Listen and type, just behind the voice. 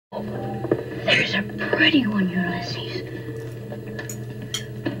There's a pretty one, Ulysses.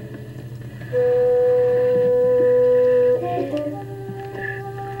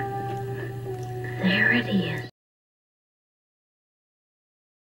 There it is.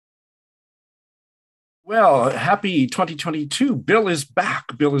 Well, happy 2022. Bill is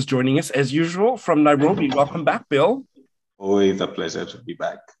back. Bill is joining us as usual from Nairobi. Welcome back, Bill. Always a pleasure to be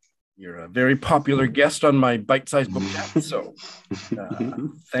back. You're a very popular guest on my bite-sized book chat, so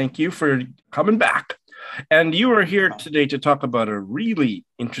thank you for coming back. And you are here today to talk about a really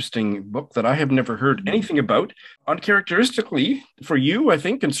interesting book that I have never heard anything about. Uncharacteristically for you, I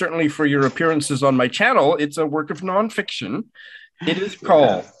think, and certainly for your appearances on my channel, it's a work of nonfiction. It is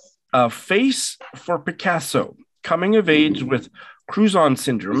called A Face for Picasso, Coming of Age with Crouzon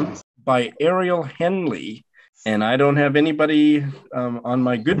Syndrome by Ariel Henley. And I don't have anybody on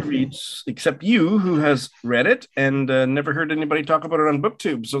my Goodreads except you who has read it and never heard anybody talk about it on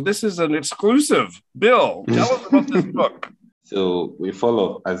BookTube. So this is an exclusive. Bill, tell us about this book. So we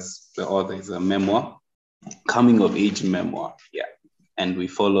follow, as the author is a memoir, coming of age memoir. Yeah. And we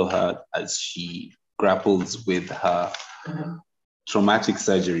follow her as she grapples with her traumatic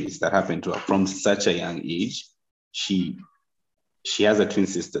surgeries that happened to her from such a young age. She has a twin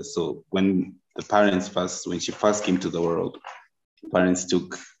sister. So when she first came to the world, parents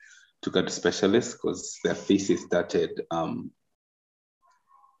took her to specialists because their faces started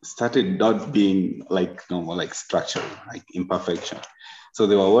not being like normal, like structural, like imperfection. So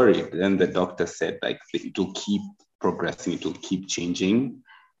they were worried. Then the doctor said, like, it will keep progressing, it will keep changing,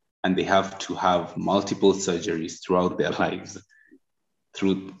 and they have to have multiple surgeries throughout their lives.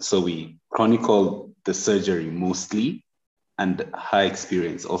 So we chronicle the surgery mostly, and her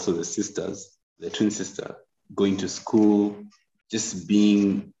experience, also the twin sister, going to school, just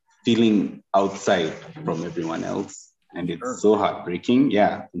feeling outside from everyone else. And it's so heartbreaking,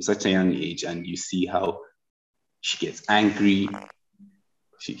 from such a young age. And you see how she gets angry.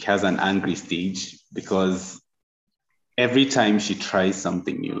 She has an angry stage because every time she tries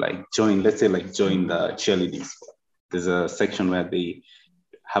something new, like join the cheerleading squad, there's a section where they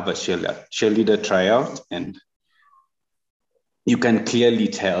have a cheerleader tryout, and you can clearly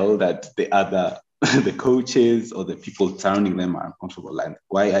tell that the coaches or the people surrounding them are uncomfortable. Like,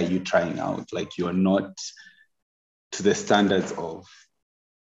 why are you trying out? Like, you're not to the standards of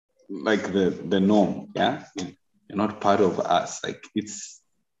like the norm. Yeah, you're not part of us. Like,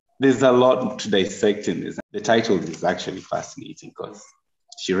 there's a lot to dissect in this. The title is actually fascinating because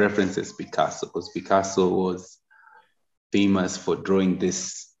she references Picasso, because Picasso was famous for drawing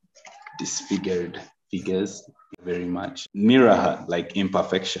this disfigured figures, very much mirror her, like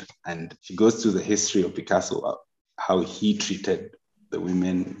imperfection. And she goes through the history of Picasso, how he treated the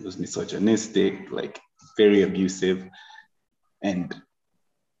women. He was misogynistic, like very abusive. And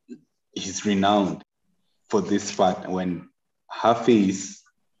he's renowned for this part. When her face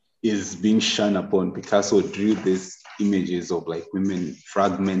is being shone upon, Picasso drew these images of like women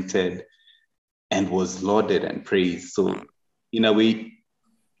fragmented and was lauded and praised. So in a way,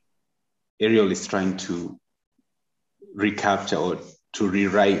 Ariel is trying to recapture or to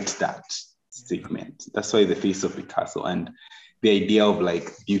rewrite that statement. That's why The Face of Picasso, and the idea of like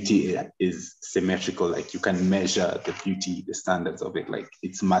beauty is symmetrical, like you can measure the beauty, the standards of it, like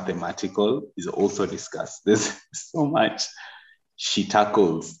it's mathematical, is also discussed. There's so much she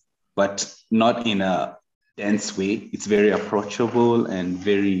tackles, but not in a dense way. It's very approachable and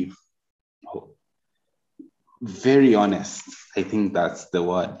very, very honest. I think that's the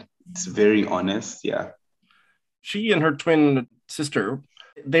word. It's very honest, yeah. She and her twin sister,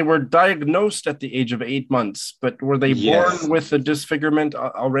 they were diagnosed at the age of 8 months, but were they born with a disfigurement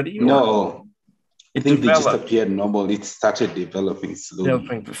already? No, I think they just appeared normal. It started developing slowly.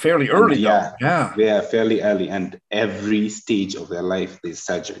 Developing fairly early, Yeah, fairly early. And every stage of their life, there's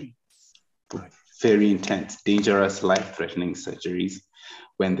surgery. Very intense, dangerous, life-threatening surgeries.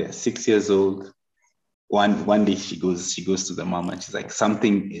 When they're 6 years old, one day she goes to the mom and she's like,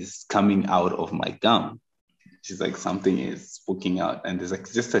 something is coming out of my gum. She's like, something is poking out, and there's like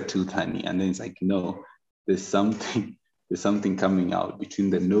just a tooth, honey. And then it's like, no, there's something coming out between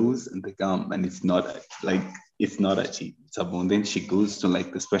the nose and the gum, and it's not a teeth, it's a bone. Then she goes to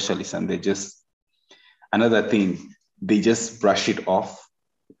like the specialist, and another thing, they just brush it off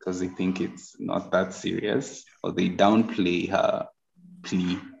because they think it's not that serious, or they downplay her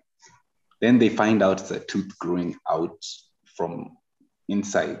plea. Then they find out it's a tooth growing out from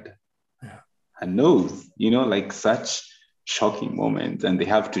inside her nose, like such shocking moments, and they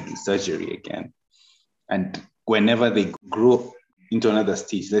have to do surgery again. And whenever they grow into another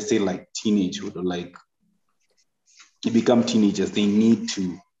stage, let's say like teenagehood, or like they become teenagers, they need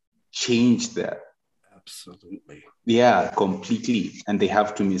to change their, Absolutely. yeah, completely. And they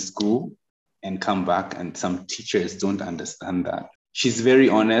have to miss school and come back. And some teachers don't understand that. She's very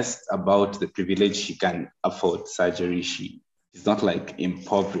honest about the privilege she can afford surgery. She's not like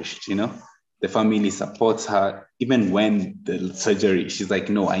impoverished, you know. The family supports her. Even when the surgery, she's like,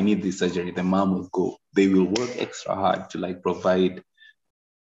 no, I need this surgery. The mom will go. They will work extra hard to like provide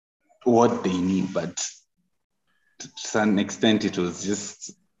what they need. But to some extent, it was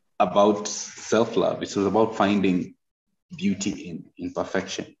just about self-love. It was about finding beauty in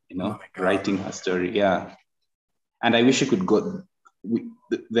imperfection, you know, writing her story. Yeah. And I wish you could go.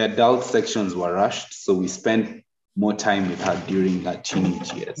 The adult sections were rushed, so we spent more time with her during her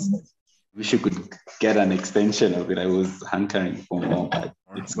teenage years. Wish you could get an extension of it. I was hankering for more, but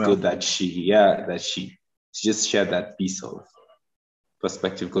it's good that she just shared that piece of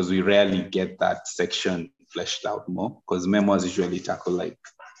perspective, because we rarely get that section fleshed out more, because memoirs usually tackle like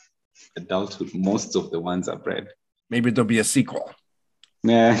adulthood. Most of the ones I've read. Maybe there'll be a sequel.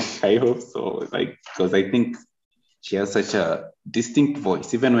 Yeah, I hope so. Like, because I think she has such a distinct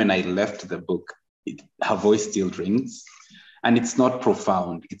voice. Even when I left the book, her voice still rings. And it's not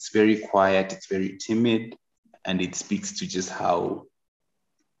profound. It's very quiet. It's very timid. And it speaks to just how,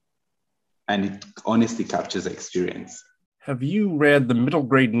 and it honestly captures experience. Have you read the middle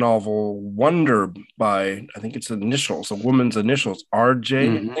grade novel Wonder by, I think it's initials, a woman's initials,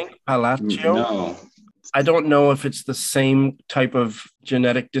 RJ, I think, Palacio? No. I don't know if it's the same type of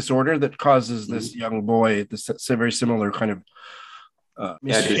genetic disorder that causes this young boy, this very similar kind of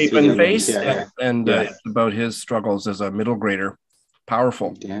misshapen face, and about his struggles as a middle grader.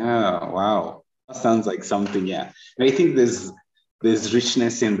 Powerful. Yeah, wow. That sounds like something, yeah. And I think there's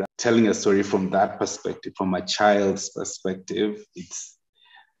richness in that, telling a story from that perspective, from a child's perspective.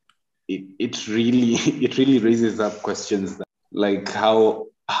 It really raises up questions that, like how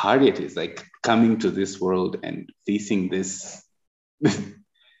hard it is, like coming to this world and facing these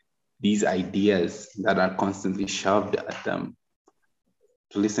ideas that are constantly shoved at them.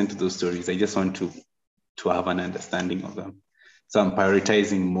 To listen to those stories, I just want to have an understanding of them. So I'm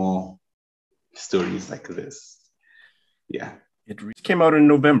prioritizing more stories like this. Yeah. It came out in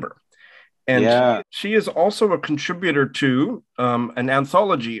November. And she is also a contributor to an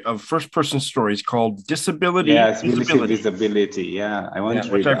anthology of first-person stories called Disability. Yes, Visibility. Yeah, I want to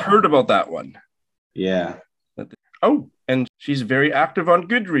read which I've heard about that one. Yeah. Oh, and she's very active on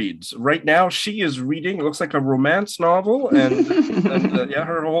Goodreads. Right now, she is reading, it looks like a romance novel. And, she's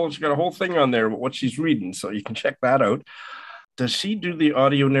got a whole thing on there about what she's reading. So you can check that out. Does she do the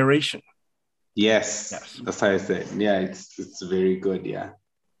audio narration? Yes. That's how I said. Yeah, it's very good. Yeah.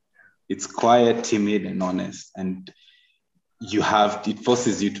 It's quiet, timid, and honest. And it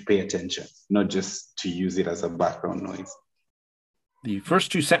forces you to pay attention, not just to use it as a background noise. The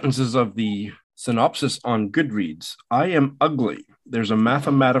first two sentences of the synopsis on Goodreads: I am ugly. There's a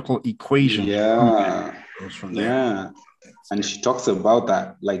mathematical equation. Yeah. Goes from there. Yeah. And she talks about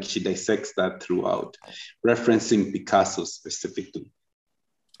that, like she dissects that throughout, referencing Picasso specifically.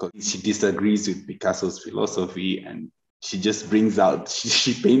 Because she disagrees with Picasso's philosophy, and she just brings out,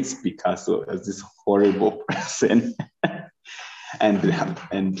 she paints Picasso as this horrible person.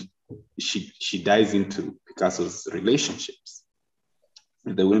 and she dives into Picasso's relationships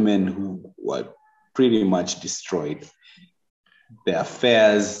with the women who were pretty much destroyed. The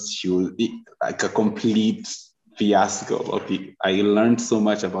affairs, she was like a complete fiasco. I learned so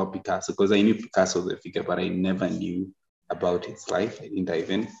much about Picasso because I knew Picasso was a figure, but I never knew about his life. I didn't dive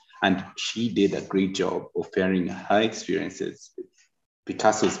in. And she did a great job of pairing her experiences with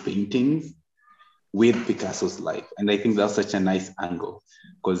Picasso's paintings with Picasso's life. And I think that's such a nice angle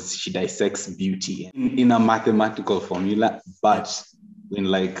because she dissects beauty in a mathematical formula, but in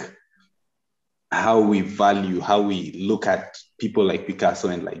like how we look at people like Picasso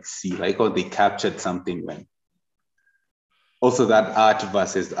and like see like, oh, they captured something when. Also that art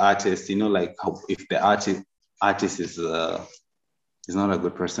versus artist, you know, like how if the artist is not a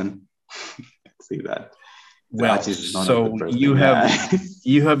good person, say that. Well, so you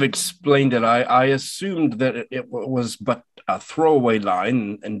have explained it. I assumed that it was but a throwaway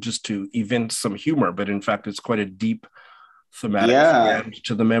line and just to event some humor, but in fact, it's quite a deep thematic strand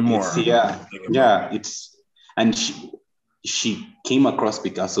to the memoir. And she came across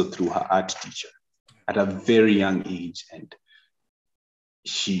Picasso through her art teacher at a very young age, and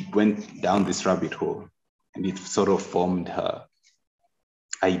she went down this rabbit hole, and it sort of formed her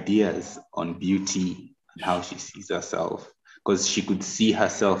ideas on beauty and how she sees herself, because she could see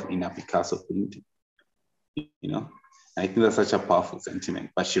herself in a Picasso painting, you know. I think that's such a powerful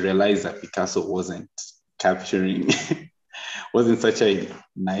sentiment, but she realized that Picasso wasn't capturing wasn't such a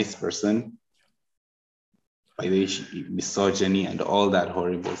nice person. By the way, misogyny and all that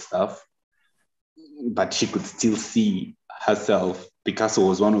horrible stuff. But she could still see herself. Picasso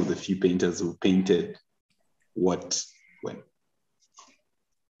was one of the few painters who painted what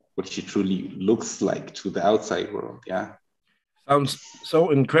she truly looks like to the outside world. Yeah. Sounds so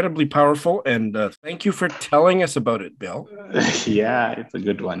incredibly powerful. And thank you for telling us about it, Bill. Yeah, it's a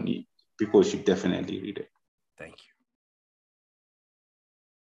good one. People should definitely read it. Thank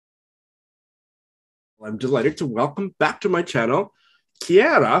you. I'm delighted to welcome back to my channel,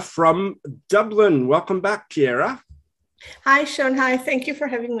 Chiara from Dublin. Welcome back, Chiara. Hi, Sean. Hi. Thank you for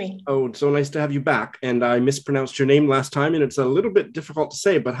having me. Oh, it's so nice to have you back. And I mispronounced your name last time, and it's a little bit difficult to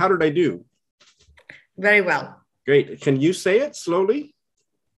say, but how did I do? Very well. Great. Can you say it slowly?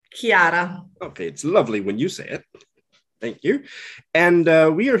 Chiara. Okay, it's lovely when you say it. Thank you. And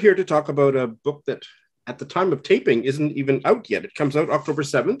we are here to talk about a book that at the time of taping isn't even out yet. It comes out October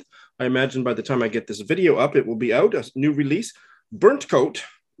 7th. I imagine by the time I get this video up, it will be out, a new release, Burntcoat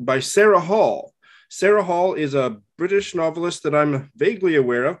by Sarah Hall. Sarah Hall is a British novelist that I'm vaguely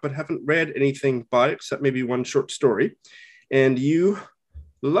aware of, but haven't read anything by, except maybe one short story. And you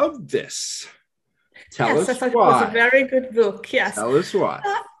loved this. Tell us I thought why. It was a very good book, yes. Tell us why.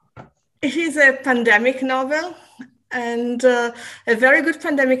 It is a pandemic novel, and a very good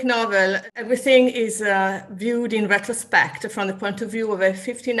pandemic novel. Everything is viewed in retrospect from the point of view of a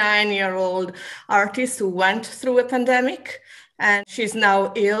 59-year-old artist who went through a pandemic. And she's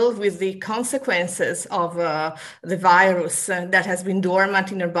now ill with the consequences of the virus that has been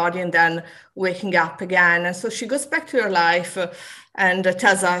dormant in her body and then waking up again. And so she goes back to her life and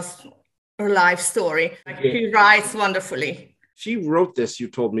tells us her life story. She writes wonderfully. She wrote this, you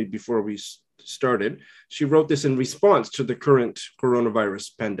told me before we started. She wrote this in response to the current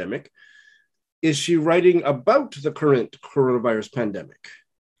coronavirus pandemic. Is she writing about the current coronavirus pandemic?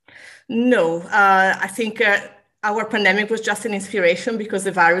 No, I think our pandemic was just an inspiration because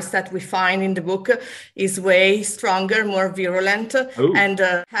the virus that we find in the book is way stronger, more virulent, and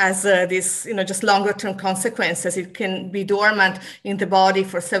has this, just longer term consequences. It can be dormant in the body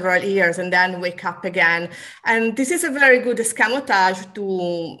for several years and then wake up again. And this is a very good escamotage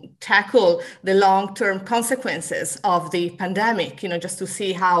to tackle the long-term consequences of the pandemic, just to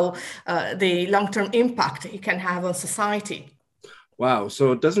see how the long-term impact it can have on society. Wow,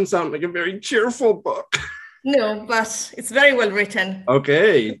 so it doesn't sound like a very cheerful book. No, but it's very well written.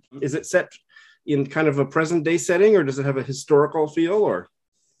 Okay. Is it set in kind of a present day setting, or does it have a historical feel? Or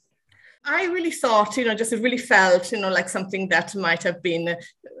I really thought, it really felt, like something that might have been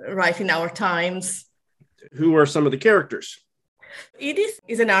right in our times. Who are some of the characters? Edith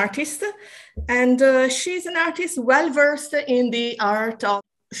is an artist, and she's an artist well versed in the art of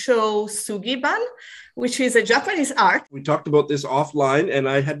show sugiban, which is a Japanese art. We talked about this offline, and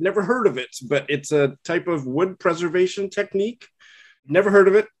I had never heard of it, but it's a type of wood preservation technique. Never heard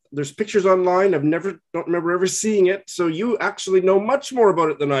of it. There's pictures online. Don't remember ever seeing it. So you actually know much more about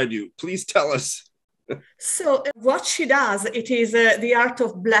it than I do. Please tell us. So what she does, it is the art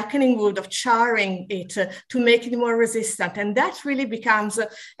of blackening wood, of charring it to make it more resistant. And that really becomes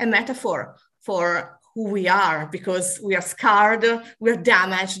a metaphor for who we are, because we are scarred, we're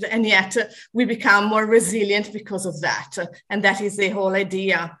damaged, and yet we become more resilient because of that. And that is the whole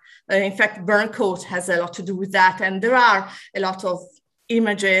idea. In fact, Burntcoat has a lot to do with that. And there are a lot of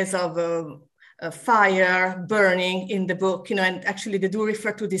images of fire burning in the book, and actually they do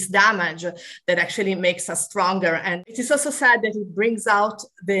refer to this damage that actually makes us stronger. And it is also said that it brings out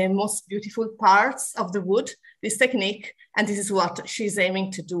the most beautiful parts of the wood, this technique. And this is what she's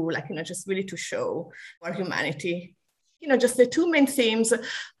aiming to do, just really to show our humanity. Just the two main themes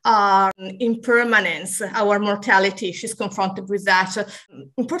are impermanence, our mortality. She's confronted with that.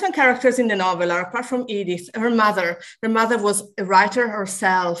 Important characters in the novel are, apart from Edith, her mother. Her mother was a writer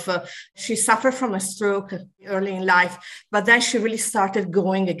herself. She suffered from a stroke early in life, but then she really started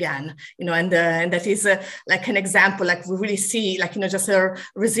going again, and that is like an example, we really see, just her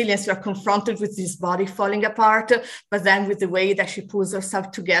resilience. We are confronted with this body falling apart, but then with the way that she pulls herself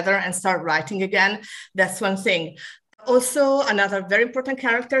together and start writing again. That's one thing. Also, another very important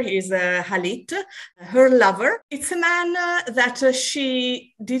character is Halit, her lover. It's a man that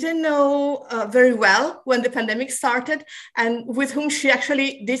she didn't know very well when the pandemic started, and with whom she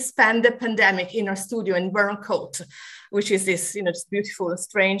actually did spend the pandemic in her studio in Burntcoat, which is this, this beautiful,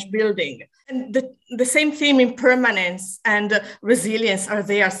 strange building. And the same theme, impermanence and resilience, are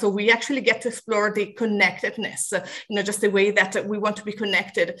there. So we actually get to explore the connectedness, just the way that we want to be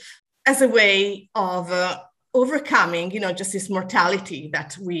connected as a way of overcoming, just this mortality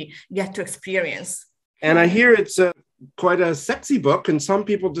that we get to experience. And I hear it's quite a sexy book, and some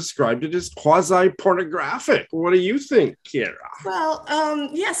people described it as quasi-pornographic. What do you think, Chiara? Well,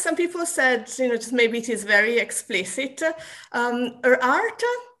 yes, some people said, just maybe it is very explicit. Her art,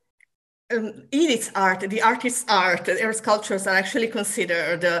 Edith's art, the artist's art, her sculptures are actually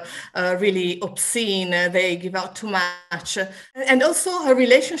considered really obscene. They give out too much. And also her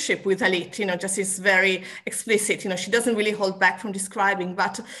relationship with Alit, just is very explicit. She doesn't really hold back from describing,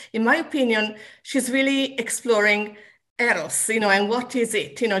 but in my opinion, she's really exploring Eros, and what is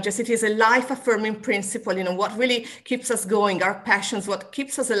it? Just it is a life-affirming principle, what really keeps us going, our passions, what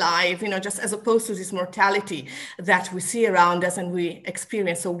keeps us alive, just as opposed to this mortality that we see around us and we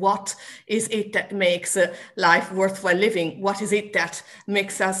experience. So what is it that makes life worthwhile living? What is it that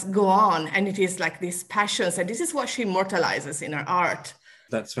makes us go on? And it is like these passions, and this is what she immortalizes in her art.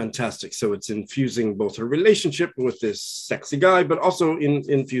 That's fantastic. So it's infusing both her relationship with this sexy guy, but also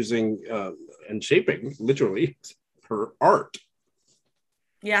infusing and shaping, literally, her art.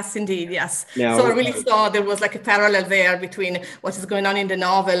 Yes, indeed. Yes. Now, so I really saw there was like a parallel there between what is going on in the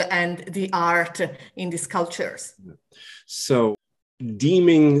novel and the art in these sculptures. So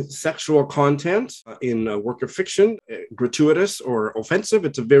deeming sexual content in a work of fiction gratuitous or offensive,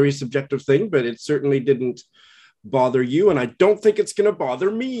 it's a very subjective thing, but it certainly didn't bother you. And I don't think it's going to bother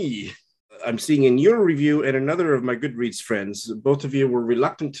me. I'm seeing in your review and another of my Goodreads friends, both of you were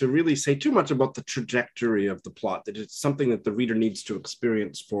reluctant to really say too much about the trajectory of the plot, that it's something that the reader needs to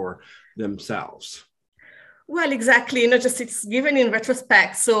experience for themselves. Well, exactly. Just it's given in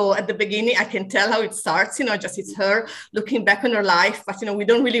retrospect. So at the beginning, I can tell how it starts, just it's her looking back on her life. But, we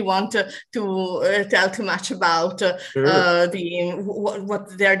don't really want to tell too much about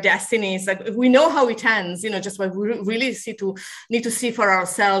what their destiny is. Like, we know how it ends, just what we really need to see for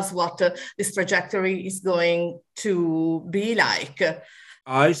ourselves what this trajectory is going to be like.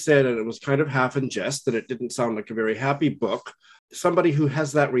 I said, and it was kind of half in jest, that it didn't sound like a very happy book. Somebody who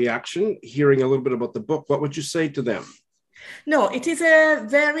has that reaction, hearing a little bit about the book, what would you say to them? No, it is a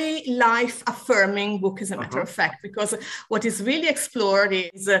very life-affirming book, as a matter of fact, because what is really explored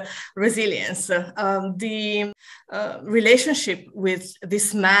is resilience. The relationship with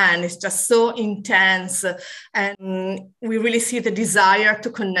this man is just so intense, and we really see the desire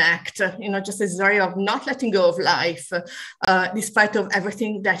to connect, just the desire of not letting go of life, despite of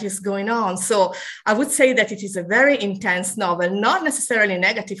everything that is going on. So I would say that it is a very intense novel, not necessarily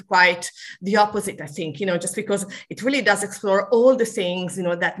negative, quite the opposite, I think, just because it really does explore all the things,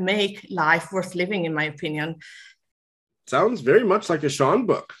 that make life worth living, in my opinion. Sounds very much like a Sean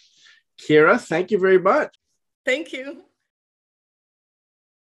book. Chiara, thank you very much. Thank you.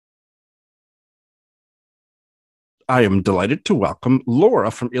 I am delighted to welcome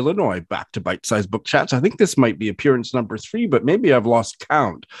Laura from Illinois back to Bite Size Book Chats. I think this might be appearance number 3, but maybe I've lost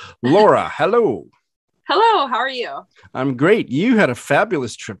count. Laura, hello. Hello, how are you? I'm great. You had a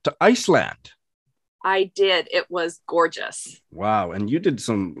fabulous trip to Iceland. I did. It was gorgeous. Wow. And you did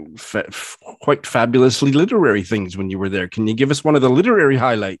some quite fabulously literary things when you were there. Can you give us one of the literary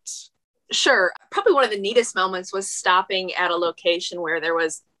highlights? Sure. Probably one of the neatest moments was stopping at a location where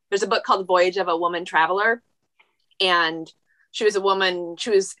there's a book called The Voyage of a Woman Traveler. And she was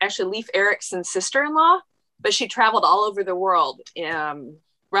actually Leif Erikson's sister-in-law, but she traveled all over the world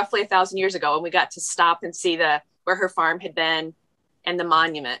roughly 1,000 years ago. And we got to stop and see where her farm had been and the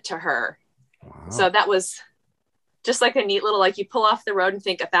monument to her. Wow. So that was just like a neat little, you pull off the road and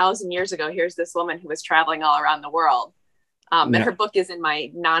think 1,000 years ago, here's this woman who was traveling all around the world. And her book is in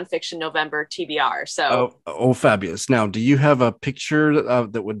my nonfiction November TBR. So, fabulous. Now, do you have a picture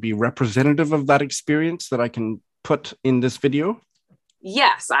that would be representative of that experience that I can put in this video?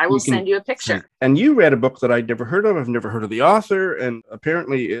 Yes, I will send you a picture. And you read a book that I'd never heard of. I've never heard of the author. And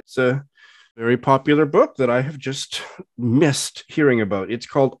apparently it's a very popular book that I have just missed hearing about. It's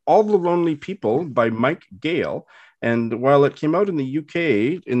called All the Lonely People by Gayle. And while it came out in the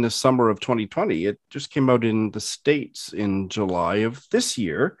UK in the summer of 2020, it just came out in the States in July of this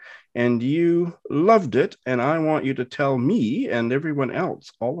year. And you loved it. And I want you to tell me and everyone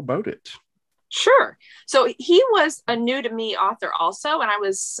else all about it. Sure. So he was a new to me author also. And I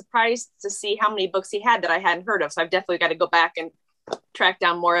was surprised to see how many books he had that I hadn't heard of. So I've definitely got to go back and track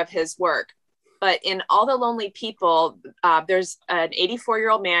down more of his work. But in All the Lonely People, there's an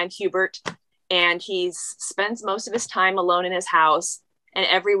 84-year-old man, Hubert, and he spends most of his time alone in his house. And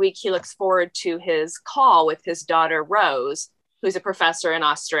every week he looks forward to his call with his daughter, Rose, who's a professor in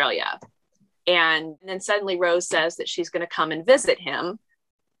Australia. And then suddenly Rose says that she's going to come and visit him.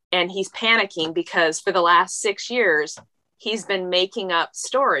 And he's panicking because for the last 6 years, he's been making up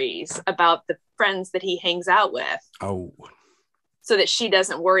stories about the friends that he hangs out with. Oh. so that she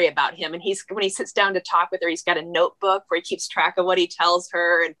doesn't worry about him. And when he sits down to talk with her, he's got a notebook where he keeps track of what he tells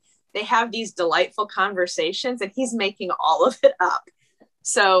her. And they have these delightful conversations, and he's making all of it up.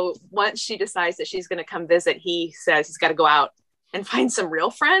 So once she decides that she's going to come visit, he says he's got to go out and find some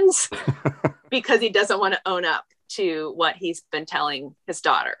real friends because he doesn't want to own up to what he's been telling his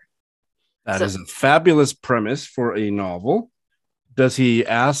daughter. That is a fabulous premise for a novel. Does he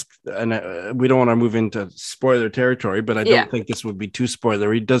ask, and we don't want to move into spoiler territory, but I don't think this would be too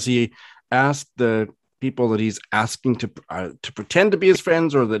spoilery. Does he ask the people that he's asking to pretend to be his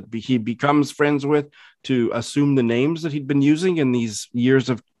friends, or that he becomes friends with, to assume the names that he'd been using in these years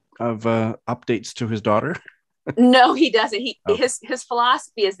of updates to his daughter? No, he doesn't. His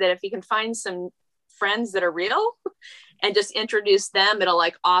philosophy is that if he can find some friends that are real and just introduce them, it'll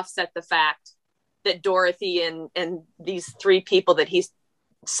like offset the fact that Dorothy and these three people that he's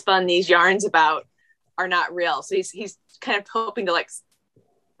spun these yarns about are not real. So he's kind of hoping to like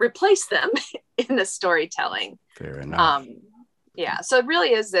replace them in the storytelling. Fair enough. So it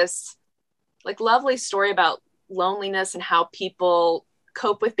really is this like lovely story about loneliness and how people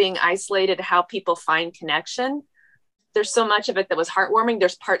cope with being isolated, how people find connection. There's so much of it that was heartwarming.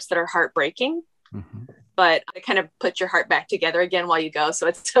 There's parts that are heartbreaking, but it kind of put your heart back together again while you go. So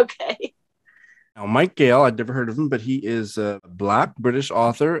it's okay. Now, Mike Gayle, I'd never heard of him, but he is a Black British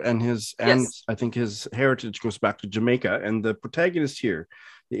author, and I think his heritage goes back to Jamaica. And the protagonist here,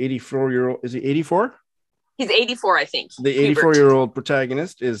 the 84-year-old, is he 84? He's 84, I think. The 84-year-old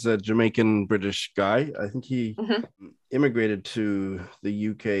protagonist is a Jamaican British guy. I think he immigrated to the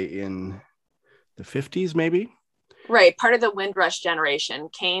UK in the 50s, maybe? Right. Part of the Windrush generation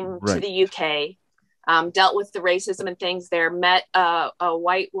came to the UK. Dealt with the racism and things there, met a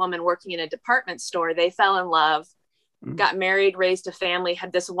white woman working in a department store. They fell in love, got married, raised a family,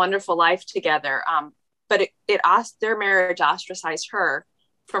 had this wonderful life together. But their marriage ostracized her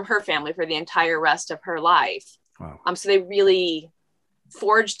from her family for the entire rest of her life. Wow. So they really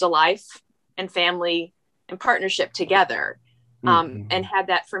forged a life and family and partnership together, and had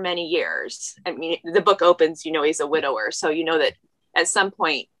that for many years. I mean, the book opens, he's a widower. So that at some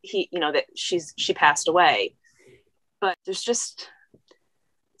point that she passed away, but there's just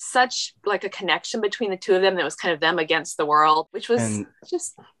such like a connection between the two of them. That was kind of them against the world, which was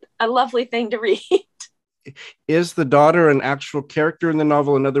just a lovely thing to read. Is the daughter an actual character in the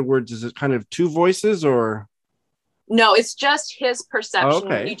novel? In other words, is it kind of two voices, or? No, it's just his perception.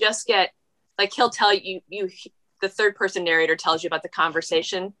 Okay. You just get like, he'll tell you, the third person narrator tells you about the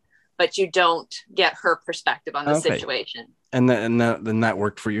conversation, but you don't get her perspective on the situation. And then that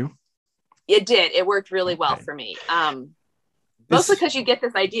worked for you? It did. It worked really well for me. Mostly because you get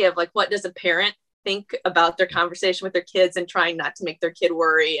this idea of like, what does a parent think about their conversation with their kids and trying not to make their kid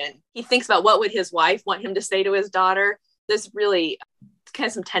worry. And he thinks about what would his wife want him to say to his daughter. There's really kind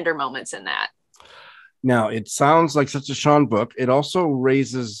of some tender moments in that. Now, it sounds like such a Sean book. It also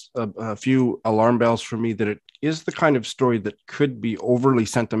raises a few alarm bells for me that it is the kind of story that could be overly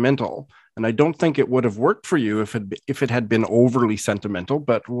sentimental. And I don't think it would have worked for you if it had been overly sentimental.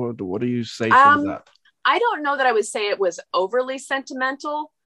 But what do you say to that? I don't know that I would say it was overly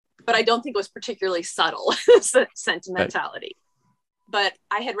sentimental, but I don't think it was particularly subtle sentimentality. But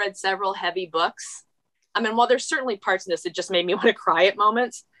I had read several heavy books. I mean, while there's certainly parts in this that just made me want to cry at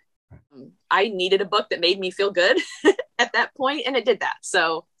moments, I needed a book that made me feel good at that point, and it did that.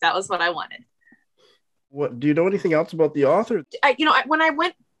 So that was what I wanted. What do you know anything else about the author?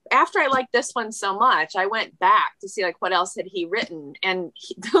 After I liked this one so much, I went back to see like what else had he written, and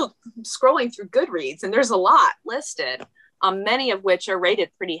scrolling through Goodreads, and there's a lot listed, many of which are rated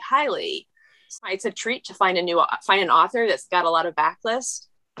pretty highly. So it's a treat to find an author that's got a lot of backlist.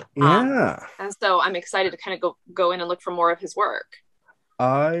 Yeah. And so I'm excited to kind of go in and look for more of his work.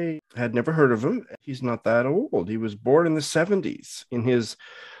 I had never heard of him. He's not that old. He was born in the 70s. In his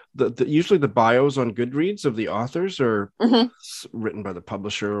usually the bios on Goodreads of the authors are written by the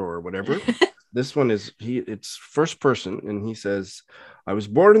publisher or whatever. This one it's first person, and he says, I was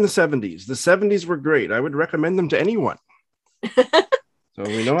born in the 70s. The 70s were great. I would recommend them to anyone. So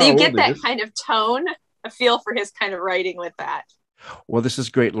we know how you old get he that is. kind of tone, a feel for his kind of writing with that. Well, this is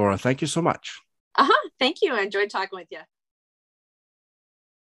great, Laura. Thank you so much. Thank you. I enjoyed talking with you.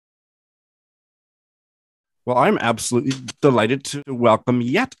 Well, I'm absolutely delighted to welcome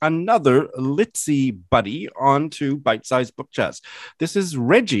yet another Litsy buddy onto Bite Size Book Chats. This is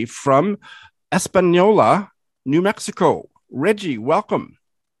Reggie from Española, New Mexico. Reggie, welcome.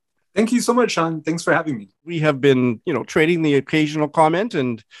 Thank you so much, Sean. Thanks for having me. We have been, trading the occasional comment,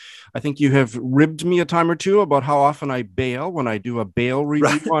 and I think you have ribbed me a time or two about how often I bail when I do a bail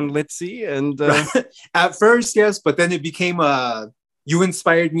review on Litsy. And At first, yes, but then it became you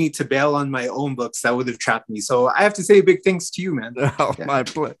inspired me to bail on my own books that would have trapped me. So I have to say a big thanks to you, man. Oh, yeah. My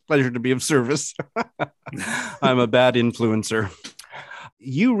pleasure to be of service. I'm a bad influencer.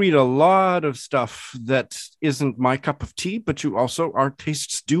 You read a lot of stuff that isn't my cup of tea, but our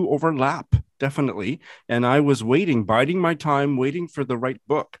tastes do overlap, definitely. And I was biding my time, waiting for the right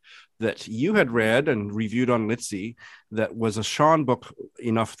book that you had read and reviewed on Litsy that was a Sean book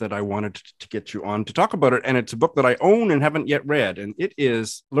enough that I wanted to get you on to talk about it. And it's a book that I own and haven't yet read. And it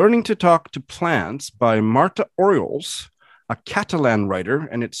is Learning to Talk to Plants by Marta Orriols, a Catalan writer.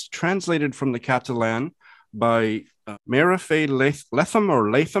 And it's translated from the Catalan by Marifé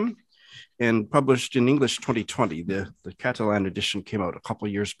Lethem and published in English 2020. The Catalan edition came out a couple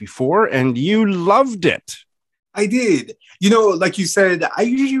of years before, and you loved it. I did. Like you said, I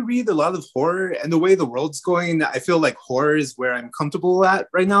usually read a lot of horror, and the way the world's going, I feel like horror is where I'm comfortable at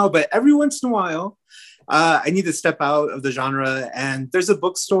right now. But every once in a while, I need to step out of the genre. And there's a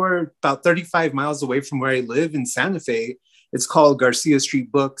bookstore about 35 miles away from where I live in Santa Fe. It's called Garcia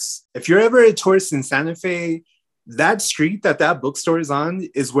Street Books. If you're ever a tourist in Santa Fe, that street that bookstore is on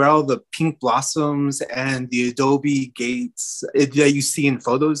is where all the pink blossoms and the adobe gates that you see in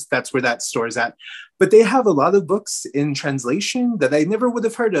photos, that's where that store is at. But they have a lot of books in translation that I never would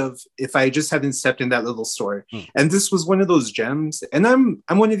have heard of if I just hadn't stepped in that little store. And this was one of those gems. And I'm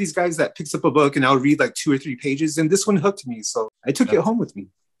one of these guys that picks up a book and I'll read like 2 or 3 pages, and this one hooked me. So I took it home with me.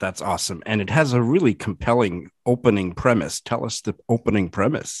 That's awesome. And it has a really compelling opening premise. Tell us the opening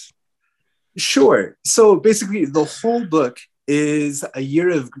premise. Sure. So basically, the whole book is a year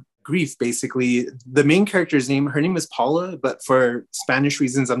of grief, basically. The main character's her name is Paula, but for Spanish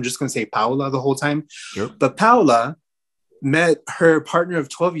reasons, I'm just going to say Paula the whole time. Sure. But Paula met her partner of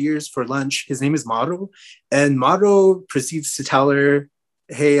 12 years for lunch. His name is Mauro. And Mauro proceeds to tell her,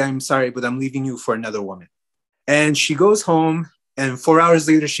 hey, I'm sorry, but I'm leaving you for another woman. And she goes home. And 4 hours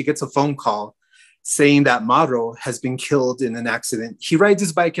later, she gets a phone call saying that Mauro has been killed in an accident. He rides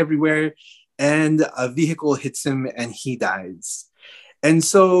his bike everywhere, and a vehicle hits him and he dies. And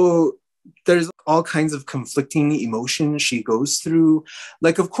so there's all kinds of conflicting emotions she goes through.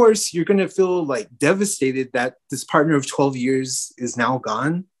 Like, of course, you're going to feel like devastated that this partner of 12 years is now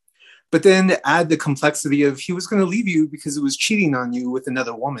gone. But then add the complexity of he was going to leave you because it was cheating on you with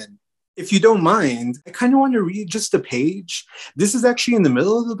another woman. If you don't mind, I kind of want to read just a page. This is actually in the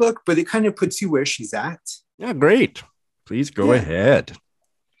middle of the book, but it kind of puts you where she's at. Yeah, great. Please go ahead.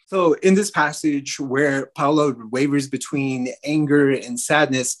 So in this passage where Paula wavers between anger and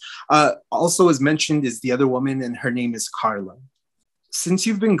sadness, also as mentioned is the other woman, and her name is Carla. Since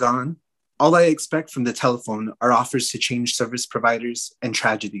you've been gone, all I expect from the telephone are offers to change service providers and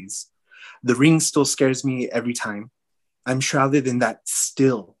tragedies. The ring still scares me every time. I'm shrouded in that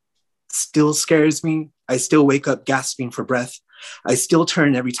still scares me. I still wake up gasping for breath. I still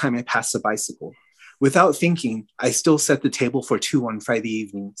turn every time I pass a bicycle. Without thinking, I still set the table for 2 on Friday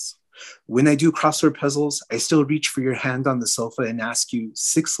evenings. When I do crossword puzzles, I still reach for your hand on the sofa and ask you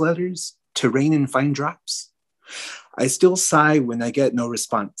 6 letters to rain in fine drops. I still sigh when I get no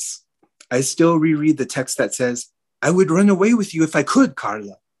response. I still reread the text that says, I would run away with you if I could,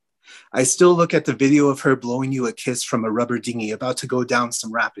 Carla. I still look at the video of her blowing you a kiss from a rubber dinghy about to go down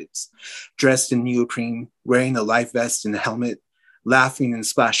some rapids, dressed in neoprene, wearing a life vest and a helmet, laughing and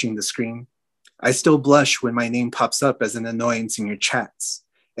splashing the screen. I still blush when my name pops up as an annoyance in your chats.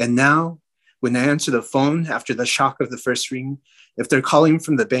 And now, when I answer the phone after the shock of the first ring, if they're calling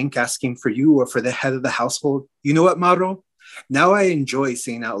from the bank asking for you or for the head of the household, you know what, Mauro? Now I enjoy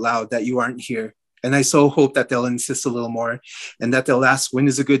saying out loud that you aren't here. And I so hope that they'll insist a little more and that they'll ask when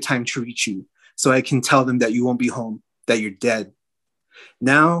is a good time to reach you so I can tell them that you won't be home, that you're dead.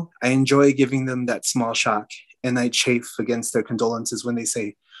 Now I enjoy giving them that small shock, and I chafe against their condolences when they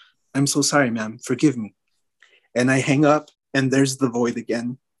say, I'm so sorry, ma'am, forgive me. And I hang up and there's the void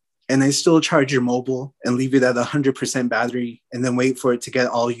again. And I still charge your mobile and leave it at 100% battery and then wait for it to get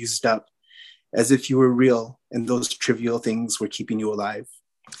all used up as if you were real and those trivial things were keeping you alive.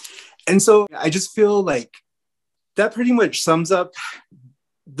 And so I just feel like that pretty much sums up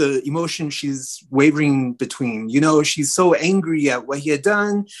the emotion she's wavering between. You know, she's so angry at what he had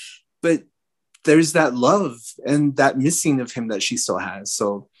done, but there's that love and that missing of him that she still has.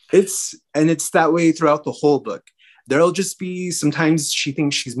 So it's that way throughout the whole book. There'll just be sometimes she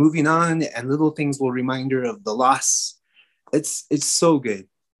thinks she's moving on and little things will remind her of the loss. It's so good.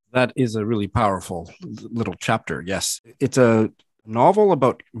 That is a really powerful little chapter. Yes. It's a Novel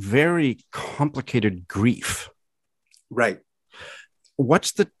about very complicated grief. Right.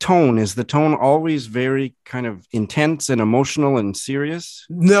 What's the tone? Is the tone always very kind of intense and emotional and serious?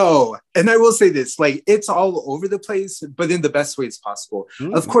 No. And I will say this, like, it's all over the place, but in the best ways possible.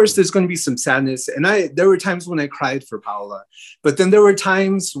 Of course, there's going to be some sadness. And there were times when I cried for Paula, but then there were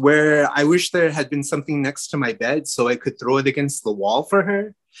times where I wish there had been something next to my bed so I could throw it against the wall for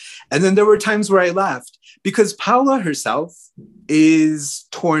her. And then there were times where I laughed because Paula herself is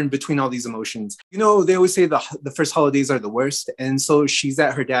torn between all these emotions. You know, they always say the first holidays are the worst. And so she's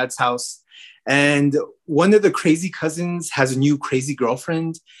at her dad's house and one of the crazy cousins has a new crazy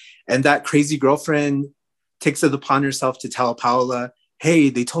girlfriend. And that crazy girlfriend takes it upon herself to tell Paula, hey,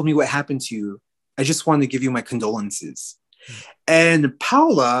 they told me what happened to you. I just want to give you my condolences. And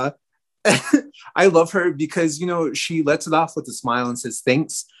Paula, I love her because, you know, she lets it off with a smile and says,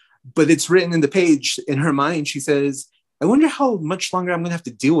 thanks. But it's written in the page in her mind. She says, I wonder how much longer I'm going to have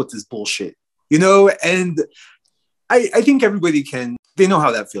to deal with this bullshit, you know? And I think everybody they know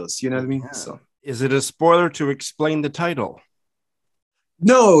how that feels. You know what I mean? Yeah. So, is it a spoiler to explain the title?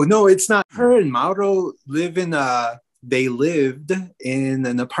 No, it's not. Her and Mauro they lived in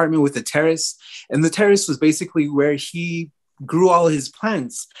an apartment with a terrace. And the terrace was basically where he grew all his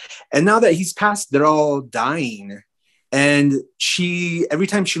plants. And now that he's passed, they're all dying. And every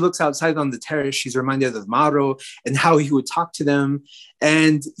time she looks outside on the terrace, she's reminded of Mauro and how he would talk to them.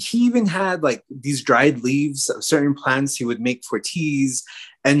 And he even had like these dried leaves of certain plants he would make for teas.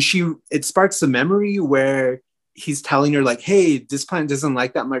 And it sparks a memory where he's telling her like, hey, this plant doesn't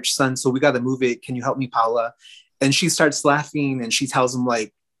like that much sun, so we got to move it. Can you help me, Paula? And she starts laughing and she tells him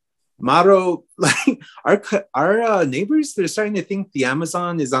like, Mauro, like our neighbors, they're starting to think the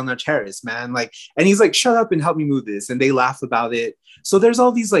Amazon is on our terrace, man. Like, and he's like, shut up and help me move this. And they laugh about it. So there's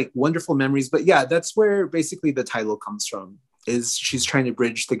all these like wonderful memories. But yeah, that's where basically the title comes from, is she's trying to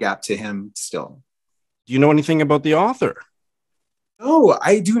bridge the gap to him still. Do you know anything about the author? No,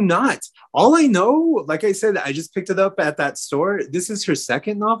 I do not. All I know, like I said, I just picked it up at that store. This is her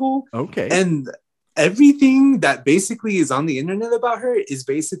second novel. Okay. And everything that basically is on the internet about her is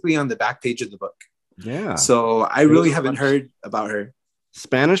basically on the back page of the book. Yeah. So I really haven't heard about her.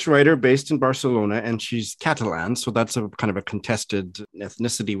 Spanish writer based in Barcelona, and she's Catalan. So that's a kind of a contested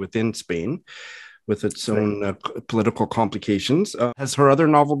ethnicity within Spain with its own political complications. Has her other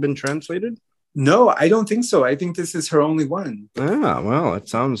novel been translated? No, I don't think so. I think this is her only one. Ah, well, it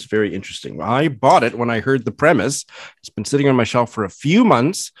sounds very interesting. I bought it when I heard the premise. It's been sitting on my shelf for a few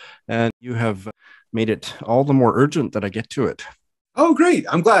months, and you have made it all the more urgent that I get to it. Oh, great.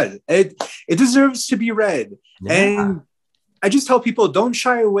 I'm glad. It deserves to be read. Yeah. And I just tell people, don't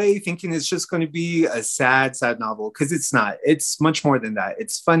shy away thinking it's just going to be a sad novel, because it's not. It's much more than that.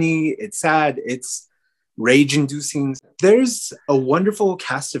 It's funny. It's sad. It's rage-inducing. There's a wonderful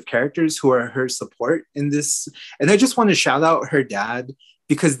cast of characters who are her support in this. And I just want to shout out her dad,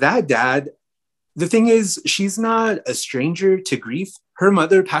 because that dad, the thing is, she's not a stranger to grief. Her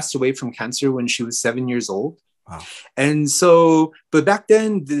mother passed away from cancer when she was 7 years old. Wow. And so, but back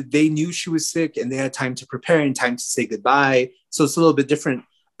then they knew she was sick and they had time to prepare and time to say goodbye. So it's a little bit different.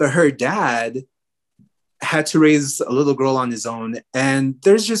 But her dad had to raise a little girl on his own. And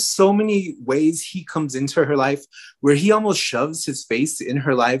there's just so many ways he comes into her life where he almost shoves his face in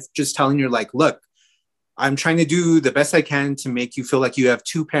her life, just telling her like, look, I'm trying to do the best I can to make you feel like you have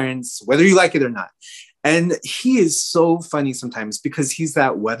two parents, whether you like it or not. And he is so funny sometimes because he's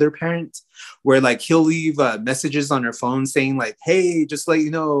that weather parent where like he'll leave messages on her phone saying like, hey, just let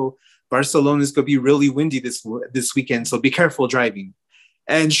you know, Barcelona is going to be really windy this weekend, so be careful driving.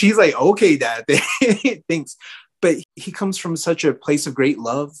 And she's like, okay, Dad, thanks. But he comes from such a place of great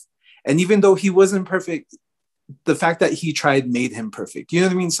love. And even though he wasn't perfect, the fact that he tried made him perfect. You know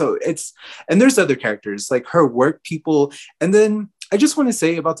what I mean? So and there's other characters like her work people. And then I just want to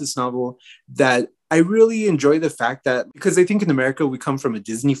say about this novel that I really enjoy the fact that, because I think in America, we come from a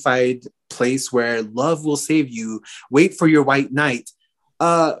Disney-fied place where love will save you. Wait for your white knight.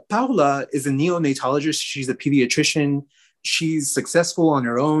 Paula is a neonatologist. She's a pediatrician. She's successful on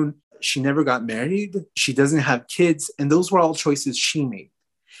her own. She never got married. She doesn't have kids. And those were all choices she made.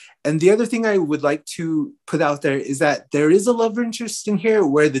 And the other thing I would like to put out there is that there is a love interest in here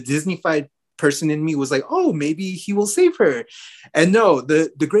where the Disney-fied person in me was like, oh, maybe he will save her. And no,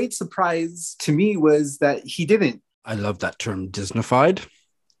 the great surprise to me was that he didn't. I love that term, Disney-fied.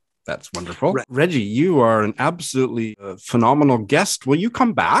 That's wonderful. Reggie, you are an absolutely phenomenal guest. Will you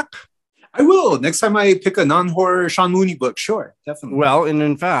come back? I will. Next time I pick a non-horror Sean Mooney book. Sure, definitely. Well, and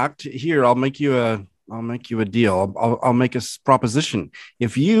in fact, here, I'll make you a I'll make you a deal. I'll make a proposition.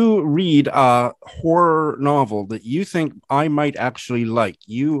 If you read a horror novel that you think I might actually like,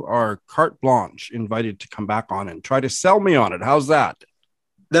 you are carte blanche invited to come back on and try to sell me on it. How's that?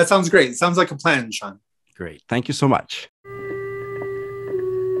 That sounds great. Sounds like a plan, Sean. Great. Thank you so much.